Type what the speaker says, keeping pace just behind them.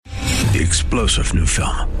The explosive new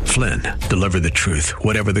film, Flynn, deliver the truth,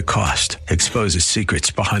 whatever the cost, exposes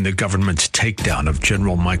secrets behind the government's takedown of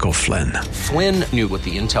General Michael Flynn. Flynn knew what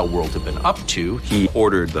the intel world had been up to. He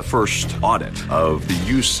ordered the first audit of the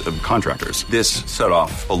use of contractors. This set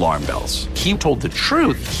off alarm bells. He told the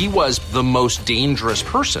truth. He was the most dangerous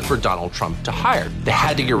person for Donald Trump to hire. They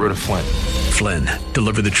had to get rid of Flynn. Flynn,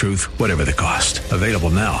 deliver the truth, whatever the cost. Available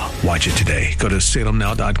now. Watch it today. Go to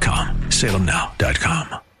salemnow.com.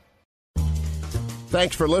 salemnow.com.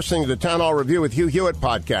 Thanks for listening to the Town Hall Review with Hugh Hewitt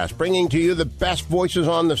podcast, bringing to you the best voices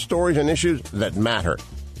on the stories and issues that matter.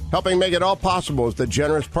 Helping make it all possible is the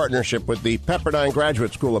generous partnership with the Pepperdine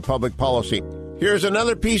Graduate School of Public Policy. Here's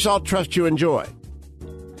another piece I'll trust you enjoy.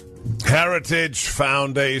 Heritage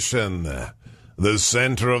Foundation, the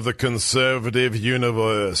center of the conservative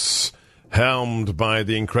universe, helmed by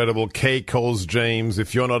the incredible Kay Coles James.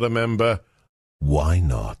 If you're not a member, why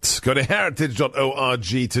not? Go to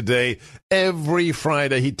heritage.org today. Every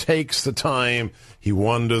Friday, he takes the time. He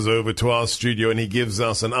wanders over to our studio and he gives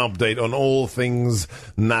us an update on all things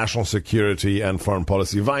national security and foreign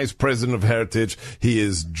policy. Vice President of Heritage, he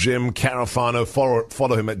is Jim Carafano.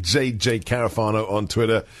 Follow him at JJ Carafano on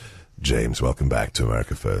Twitter. James, welcome back to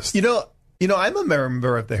America First. You know, I'm a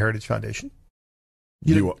member of the Heritage Foundation.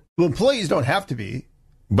 Well, employees don't have to be.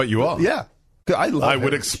 But you are. Yeah. I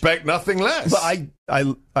would expect nothing less. But I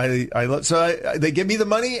love, so they give me the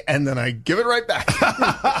money and then I give it right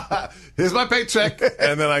back. Here's my paycheck,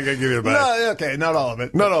 and then I can give you it back. No, okay, not all of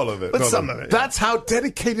it. Not all of it. But some of it. That's how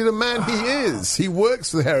dedicated a man he is. He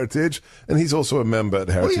works for Heritage, and he's also a member at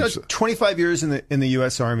Heritage. 25 years in the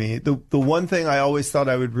U.S. Army. The one thing I always thought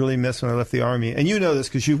I would really miss when I left the Army, and you know this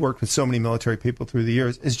because you've worked with so many military people through the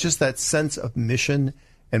years, is just that sense of mission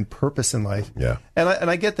and purpose in life. Yeah. And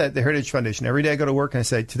I get that, the Heritage Foundation. Every day I go to work and I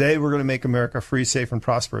say, today we're going to make America free, safe, and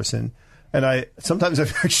prosperous. And I sometimes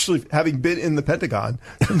I've actually, having been in the Pentagon,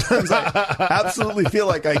 sometimes I absolutely feel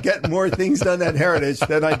like I get more things done at Heritage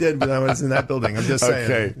than I did when I was in that building. I'm just saying.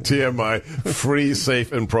 Okay, TMI, free,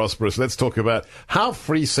 safe, and prosperous. Let's talk about how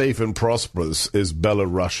free, safe, and prosperous is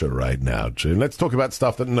Belarus right now, Jim. Let's talk about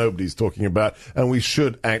stuff that nobody's talking about, and we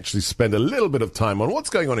should actually spend a little bit of time on what's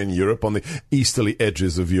going on in Europe, on the easterly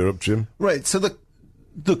edges of Europe, Jim. Right. So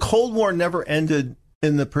the Cold War never ended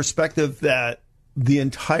in the perspective that the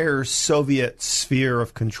entire Soviet sphere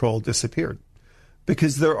of control disappeared,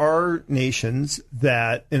 because there are nations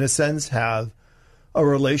that, in a sense, have a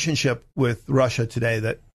relationship with Russia today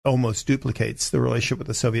that almost duplicates the relationship with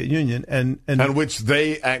the Soviet Union, and which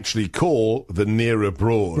they actually call the near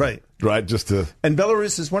abroad, right? And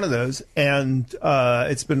Belarus is one of those, and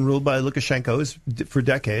it's been ruled by Lukashenko for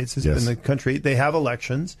decades. It's been the country. They have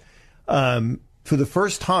elections. For the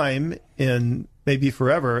first time in maybe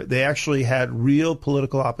forever, they actually had real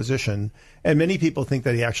political opposition. And many people think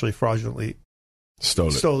that he actually fraudulently stole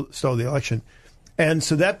the election. And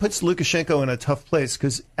so that puts Lukashenko in a tough place,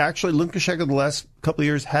 because actually Lukashenko the last couple of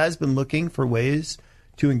years has been looking for ways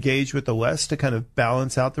to engage with the West to kind of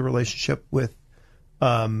balance out the relationship with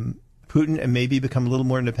Putin and maybe become a little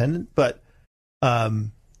more independent. But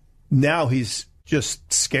now he's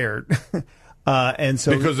just scared. And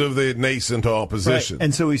so, because of the nascent opposition. Right.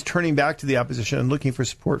 And so he's turning back to the opposition and looking for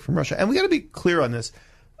support from Russia. And we got to be clear on this.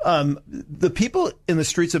 The people in the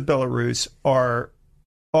streets of Belarus are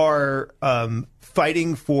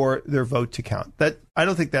fighting for their vote to count. That I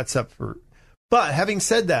don't think that's up for. But having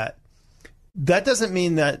said that, that doesn't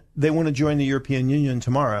mean that they want to join the European Union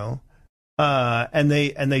tomorrow. And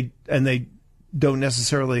they don't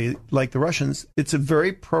necessarily like the Russians. It's a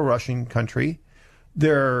very pro-Russian country.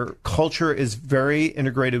 Their culture is very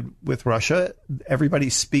integrated with Russia. Everybody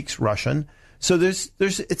speaks Russian. So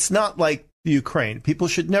it's not like the Ukraine. People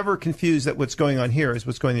should never confuse that what's going on here is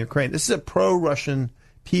what's going on in Ukraine. This is a pro-Russian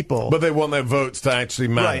people. But they want their votes to actually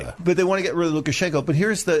matter. Right. But they want to get rid of Lukashenko. But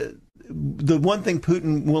here's the one thing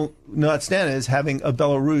Putin will not stand is having a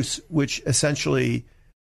Belarus which essentially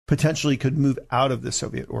potentially could move out of the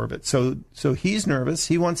Soviet orbit. So he's nervous.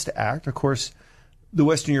 He wants to act. Of course, the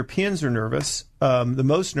Western Europeans are nervous. The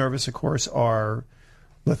most nervous, of course, are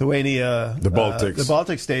Lithuania, the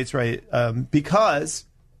Baltic states, right? Because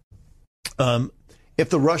if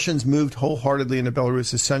the Russians moved wholeheartedly into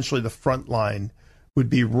Belarus, essentially the front line would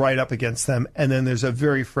be right up against them. And then there's a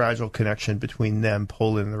very fragile connection between them,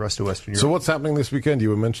 Poland, and the rest of Western Europe. So what's happening this weekend you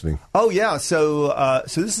were mentioning? Oh, yeah. So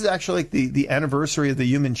this is actually like the anniversary of the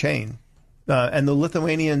human chain. And the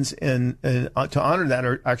Lithuanians, to honor that,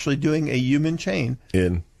 are actually doing a human chain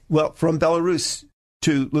from Belarus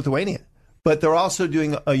to Lithuania. But they're also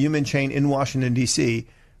doing a human chain in Washington, D.C.,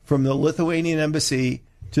 from the Lithuanian embassy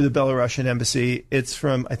to the Belarusian embassy. It's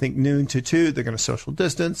from, I think, noon to 2. They're going to social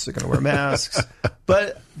distance. They're going to wear masks.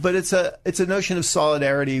 but it's a notion of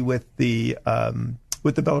solidarity with the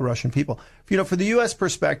Belarusian people. For the U.S.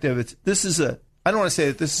 perspective, I don't want to say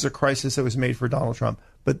that this is a crisis that was made for Donald Trump,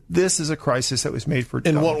 but this is a crisis that was made for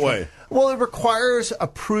Donald Trump. In what way? Well, it requires a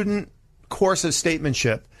prudent course of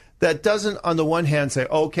statesmanship that doesn't, on the one hand, say,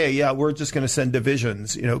 okay, yeah, we're just going to send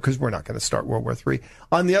divisions, because we're not going to start World War III.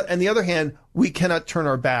 On the other hand, we cannot turn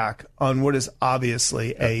our back on what is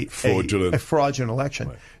obviously a fraudulent election.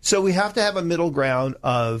 Right. So we have to have a middle ground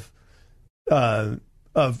of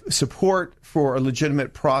support for a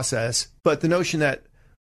legitimate process, but the notion that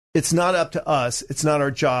it's not up to us, it's not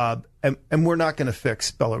our job, and we're not going to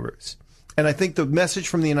fix Belarus. And I think the message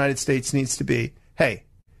from the United States needs to be, hey,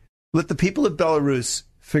 let the people of Belarus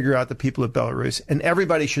figure out the people of Belarus, and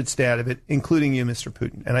everybody should stay out of it, including you, Mr.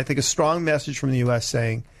 Putin. And I think a strong message from the U.S.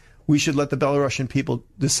 saying we should let the Belarusian people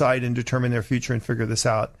decide and determine their future and figure this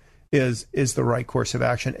out is the right course of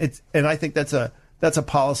action. And I think that's a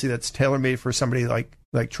policy that's tailor-made for somebody like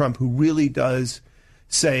Trump, who really does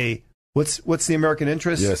say, what's the American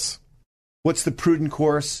interest? Yes. What's the prudent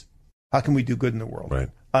course? How can we do good in the world? Right.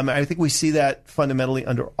 I think we see that fundamentally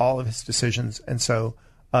under all of his decisions. And so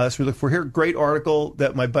we look for here. Great article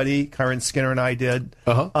that my buddy Kyron Skinner and I did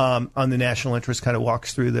on the national interest, kind of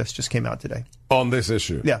walks through this, just came out today. On this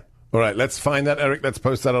issue? Yeah. All right, let's find that, Eric. Let's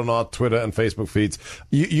post that on our Twitter and Facebook feeds.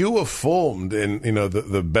 You were formed in,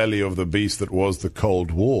 the belly of the beast that was the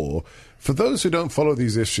Cold War. For those who don't follow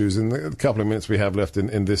these issues, in the couple of minutes we have left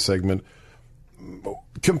in this segment,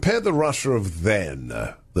 compare the Russia of then,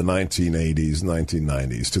 the 1980s,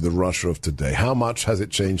 1990s, to the Russia of today. How much has it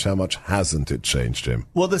changed? How much hasn't it changed, Jim?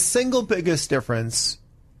 Well, the single biggest difference,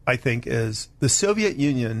 I think, is the Soviet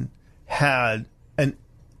Union had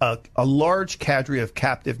a large cadre of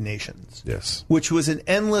captive nations, yes, which was an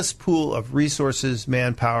endless pool of resources,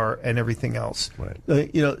 manpower, and everything else.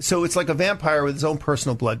 Right. So it's like a vampire with his own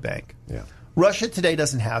personal blood bank. Yeah. Russia today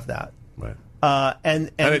doesn't have that. Right. And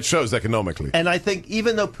it shows economically. And I think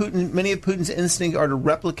even though many of Putin's instincts are to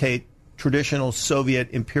replicate traditional Soviet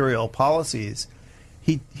imperial policies,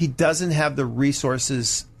 he doesn't have the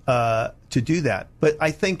resources to do that. But I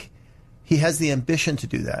think he has the ambition to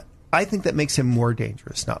do that. I think that makes him more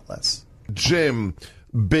dangerous, not less. Jim,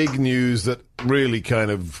 big news that really kind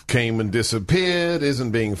of came and disappeared,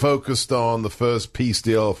 isn't being focused on, the first peace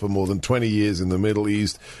deal for more than 20 years in the Middle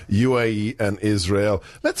East, UAE and Israel.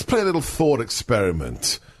 Let's play a little thought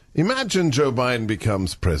experiment. Imagine Joe Biden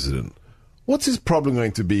becomes president. What's his problem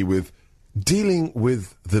going to be with dealing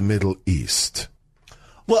with the Middle East?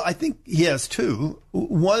 Well, I think he has two.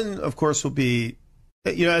 One, of course, will be,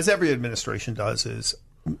 as every administration does, is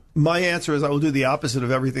my answer is I will do the opposite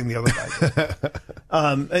of everything the other guy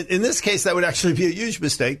did. In this case, that would actually be a huge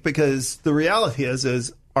mistake, because the reality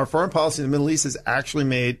is our foreign policy in the Middle East has actually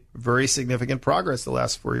made very significant progress the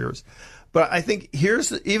last 4 years. But I think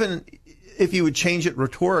even if you would change it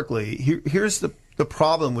rhetorically, here's the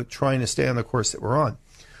problem with trying to stay on the course that we're on.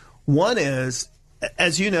 One is,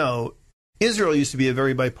 as you know, Israel used to be a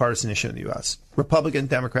very bipartisan issue in the U.S. Republican,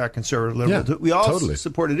 Democrat, conservative, liberal. Yeah, we all totally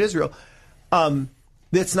supported Israel.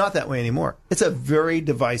 It's not that way anymore. It's a very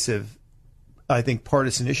divisive, I think,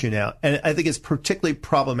 partisan issue now. And I think it's particularly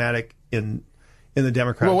problematic in the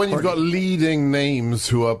Democratic Party. Well, when you've got leading names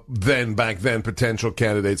who are back then, potential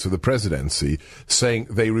candidates for the presidency, saying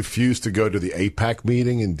they refuse to go to the AIPAC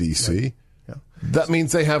meeting in D.C., that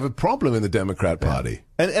means they have a problem in the Democrat Party.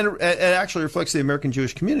 And it actually reflects the American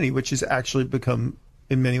Jewish community, which has actually become,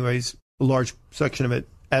 in many ways, a large section of it,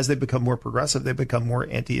 as they become more progressive, they become more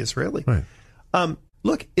anti-Israeli. Right.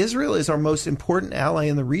 Look, Israel is our most important ally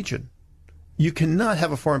in the region. You cannot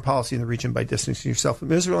have a foreign policy in the region by distancing yourself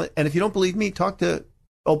from Israel. And if you don't believe me, talk to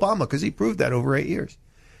Obama, because he proved that over 8 years.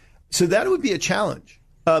 So that would be a challenge.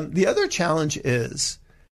 The other challenge is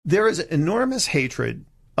there is enormous hatred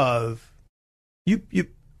of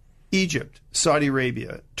Egypt, Saudi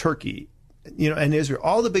Arabia, Turkey, and Israel,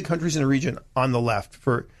 all the big countries in the region on the left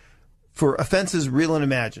for offenses real and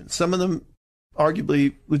imagined. Some of them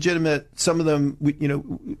arguably legitimate. Some of them,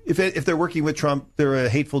 if they're working with Trump, they're a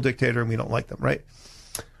hateful dictator and we don't like them, right?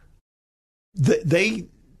 They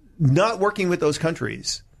not working with those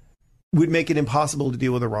countries would make it impossible to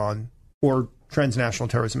deal with Iran or transnational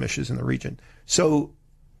terrorism issues in the region. So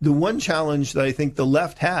the one challenge that I think the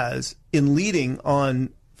left has in leading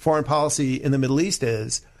on foreign policy in the Middle East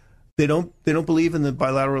is they don't believe in the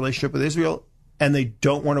bilateral relationship with Israel, and they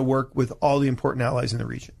don't want to work with all the important allies in the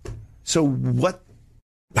region. So what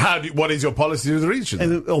is your policy to the region?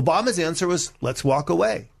 And Obama's answer was, let's walk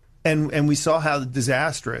away. And we saw how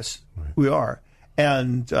disastrous we are.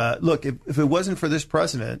 And look, if it wasn't for this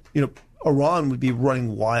president, Iran would be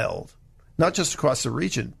running wild, not just across the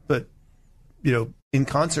region, but in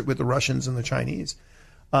concert with the Russians and the Chinese.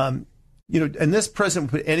 And this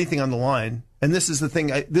president would put anything on the line. And this is the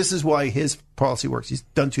thing. This is why his policy works. He's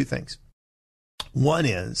done two things. One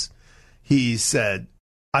is he said,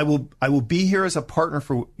 I will be here as a partner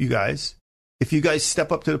for you guys if you guys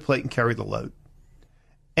step up to the plate and carry the load.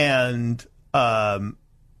 And there are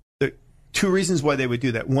two reasons why they would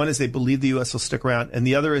do that. One is they believe the U.S. will stick around, and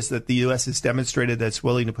the other is that the U.S. has demonstrated that it's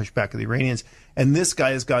willing to push back at the Iranians. And this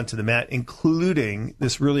guy has gone to the mat, including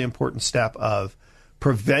this really important step of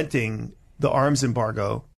preventing the arms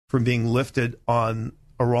embargo from being lifted on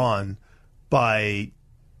Iran by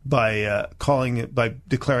declaring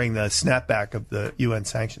the snapback of the UN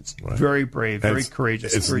sanctions. Right. Very brave, very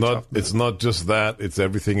courageous. It's not just that. It's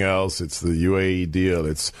everything else. It's the UAE deal.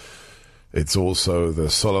 It's also the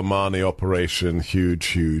Soleimani operation.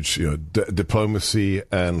 Huge, diplomacy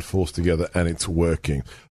and force together, and it's working.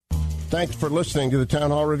 Thanks for listening to the Town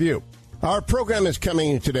Hall Review. Our program is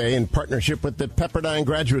coming today in partnership with the Pepperdine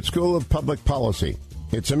Graduate School of Public Policy.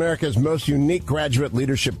 It's America's most unique graduate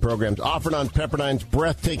leadership programs offered on Pepperdine's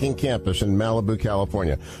breathtaking campus in Malibu,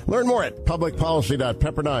 California. Learn more at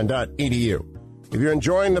publicpolicy.pepperdine.edu. If you're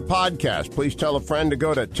enjoying the podcast, please tell a friend to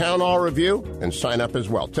go to Town Hall Review and sign up as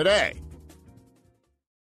well today.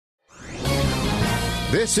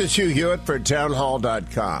 This is Hugh Hewitt for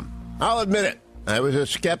townhall.com. I'll admit it, I was a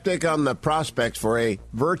skeptic on the prospects for a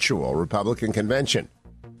virtual Republican convention.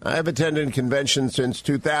 I've attended conventions since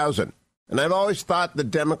 2000. And I've always thought the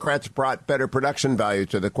Democrats brought better production value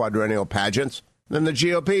to the quadrennial pageants than the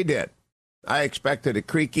GOP did. I expected a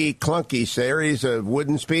creaky, clunky series of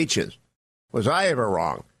wooden speeches. Was I ever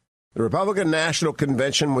wrong? The Republican National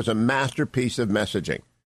Convention was a masterpiece of messaging.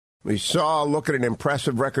 We saw a look at an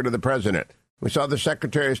impressive record of the president. We saw the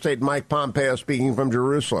Secretary of State, Mike Pompeo, speaking from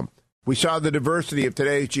Jerusalem. We saw the diversity of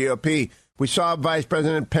today's GOP. We saw Vice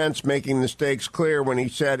President Pence making the stakes clear when he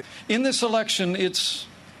said, in this election, it's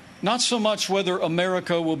not so much whether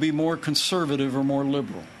America will be more conservative or more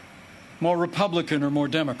liberal, more Republican or more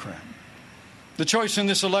Democrat. The choice in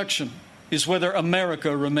this election is whether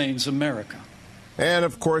America remains America. And,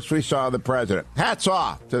 of course, we saw the president. Hats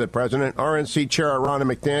off to the president, RNC Chair Ronna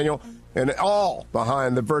McDaniel, and all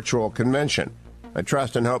behind the virtual convention. I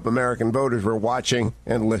trust and hope American voters were watching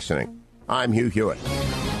and listening. I'm Hugh Hewitt.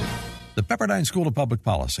 The Pepperdine School of Public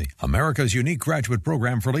Policy, America's unique graduate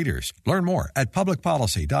program for leaders. Learn more at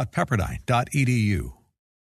publicpolicy.pepperdine.edu.